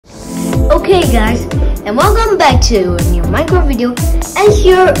Okay guys, and welcome back to a new Minecraft video. And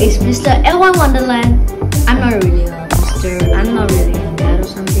here is Mr. L1 Wonderland. I'm not really a dad or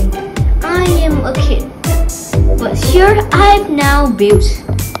something. I am a kid. But here I've now built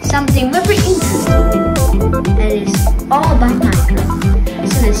something very interesting. That is all about Minecraft.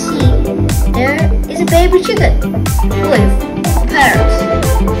 As you can see, there is a baby chicken with parrots.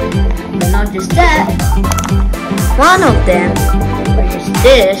 But not just that. One of them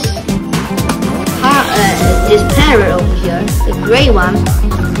is this parrot over here, the gray one.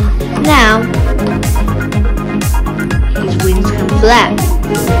 Now his wings can flap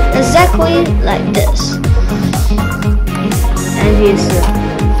exactly like this, and he's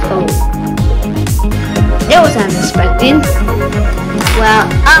cold. That was unexpected. Well,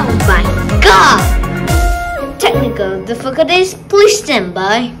 oh my god! Technical difficulties, please stand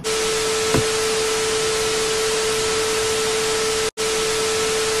by.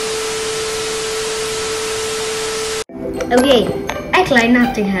 Okay, act like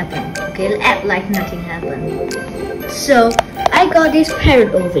nothing happened. Okay, act like nothing happened. So I got this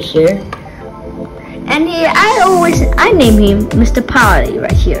parrot over here, and I name him Mr. Parrot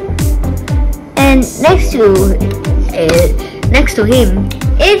right here. And next to him,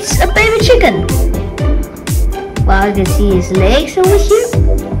 it's a baby chicken. Well, you can see his legs over here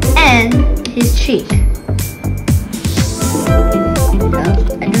and his cheek.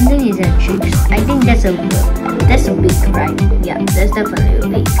 I don't think he's a cheeks. I think that's a beak, right? Yeah, that's definitely a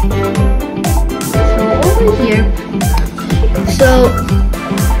beak. So over here, so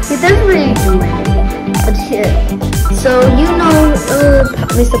he doesn't really do anything. But here, so you know,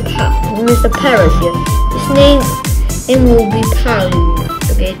 Mr. Parrot here. His name will be Parrot.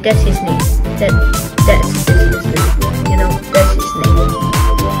 Okay, that's his name. That's his name. You know, that's his name.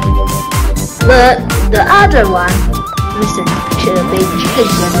 But the other one, Mr. Baby Chicken,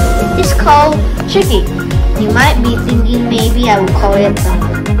 is called Chicky. You might be thinking maybe I will call it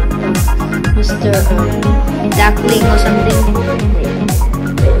Mr. Duckling or something. Wait,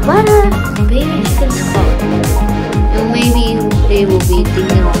 what are baby chickens called? Or maybe they will be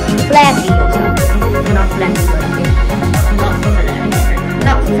thinking of Flappy or something. Not Flappy, but okay.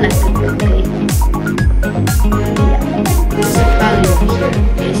 Not Flappy, okay. Yeah, this is probably over here.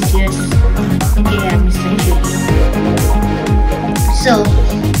 It's just, okay, I'm Mr. Chicky. So,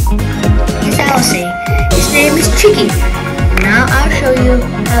 as I was saying, his name is Chicky. Now I'll show you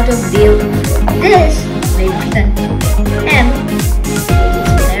how to build this baby chicken and this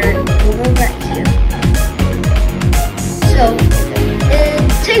parrot over right here. So it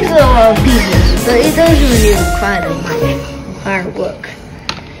takes a lot of pieces, but it doesn't really require that much hard work.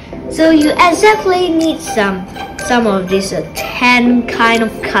 So you exactly need some of this tan kind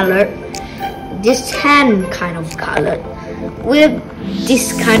of color. This tan kind of color with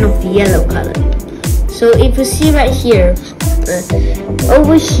this kind of yellow color. So if you see right here,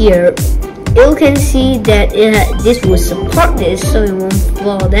 over here, you can see that this will support this, so it won't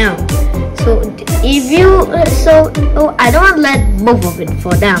fall down. So if you, I don't want to let both of it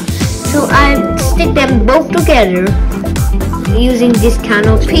fall down. So I stick them both together using this kind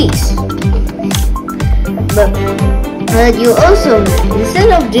of piece. But you also, instead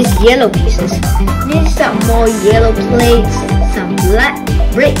of these yellow pieces, need some more yellow plates, some black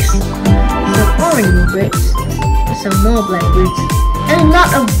bricks, some orange bricks, some more black bricks, and a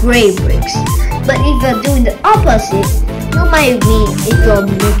lot of gray bricks. But if you're doing the opposite, you might need, if you're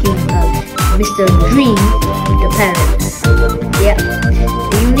making Mr. Green, the parrot. Yeah,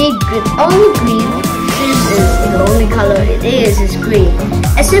 you need only green, since the only color it is green,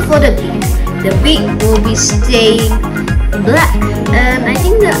 except for the beak. The beak will be staying black, and I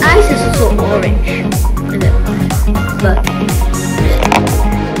think the eyes is also orange. But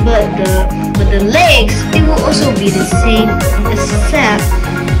the legs, it will also be the same, except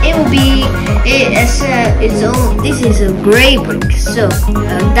it will be its own. This is a gray brick, so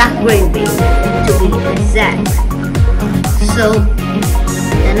a dark gray brick to be exact. So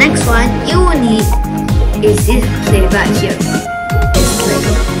the next one you will need is this plate right here. This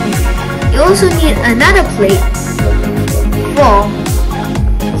plate. You also need another plate for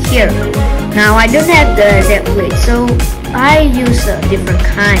here. Now I don't have that plate, so I use different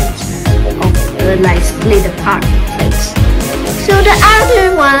kinds of like split apart plates. So the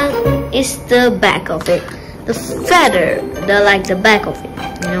other one is the back of it, the feather, the back of it,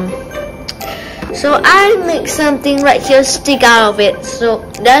 you know. So I make something right here stick out of it. So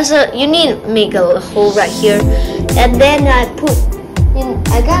you need to make a hole right here, and then I put in.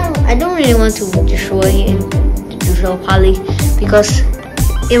 I don't really want to show Polly because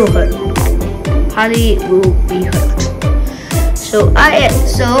it will hurt. Polly will be hurt. So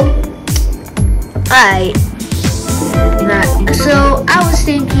Alright. So I was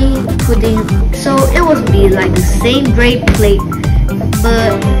thinking so it would be like the same gray plate,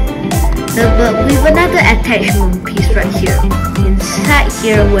 but with another attachment piece right here. Inside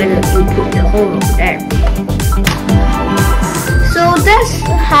here where you put the hole over there. So that's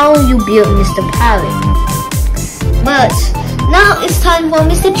how you build Mr. Parrot. But now it's time for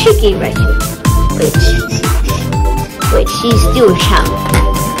Mr. Chicky right here. Wait, he's still a child.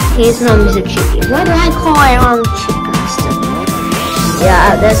 He's not Mr. Chicky. Why do I call him Chicky?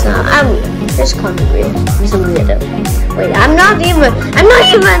 Yeah, that's not. That's kind of weird. Mr. Weirdo. Wait, I'm not even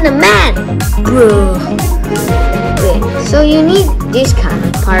a man, bro. Wait, so you need this kind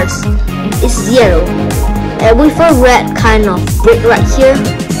of parts. It's yellow, and with a red kind of brick right here,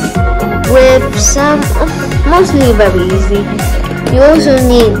 with some mostly very easy. You also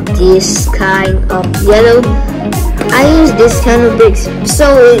need this kind of yellow. I use this kind of bricks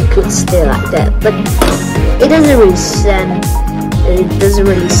so it could stay like that, but it doesn't really stand. It doesn't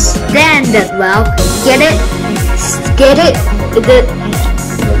really stand that well. Get it? Get it?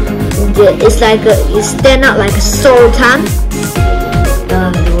 It's like it stand out like a sultan.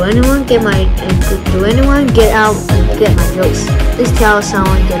 Do anyone get out and get my jokes? Please tell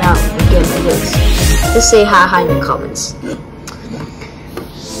someone get out and get my jokes. Just say hi in the comments.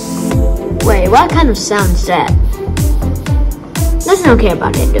 Wait, what kind of sound is that? Let's not care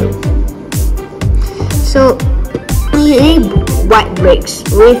about it though. So we need white bricks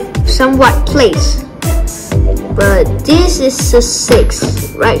with some white plates. But this is a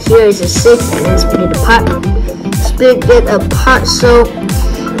 6. Right here is a 6 and then split it apart so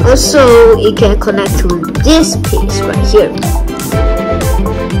also it can connect to this piece right here.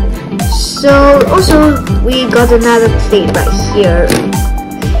 So also we got another plate right here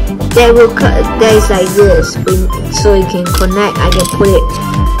that is like this, so you can connect. I can put it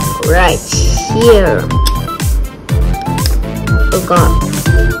right here. Oh god.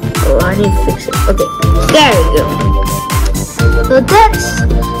 Oh, I need to fix it. Okay, there we go. So that's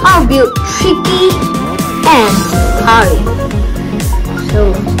how I built Chicky and Parrot.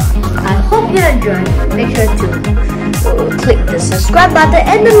 So I hope you enjoyed. Make sure to click the subscribe button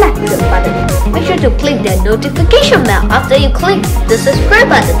and the like button. Make sure to click the notification bell after you click the subscribe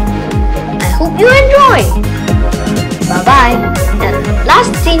button. I hope you enjoy. Bye bye. And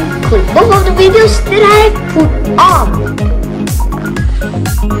last thing, click both of the videos that I put on.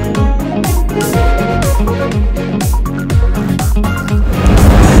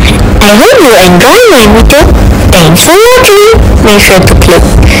 I hope you enjoyed my video. Thanks for watching. Make sure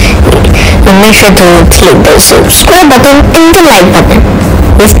to click the subscribe button and the like button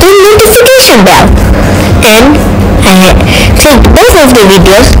with the notification bell. And click both of the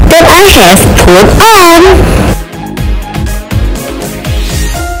videos that I have put on.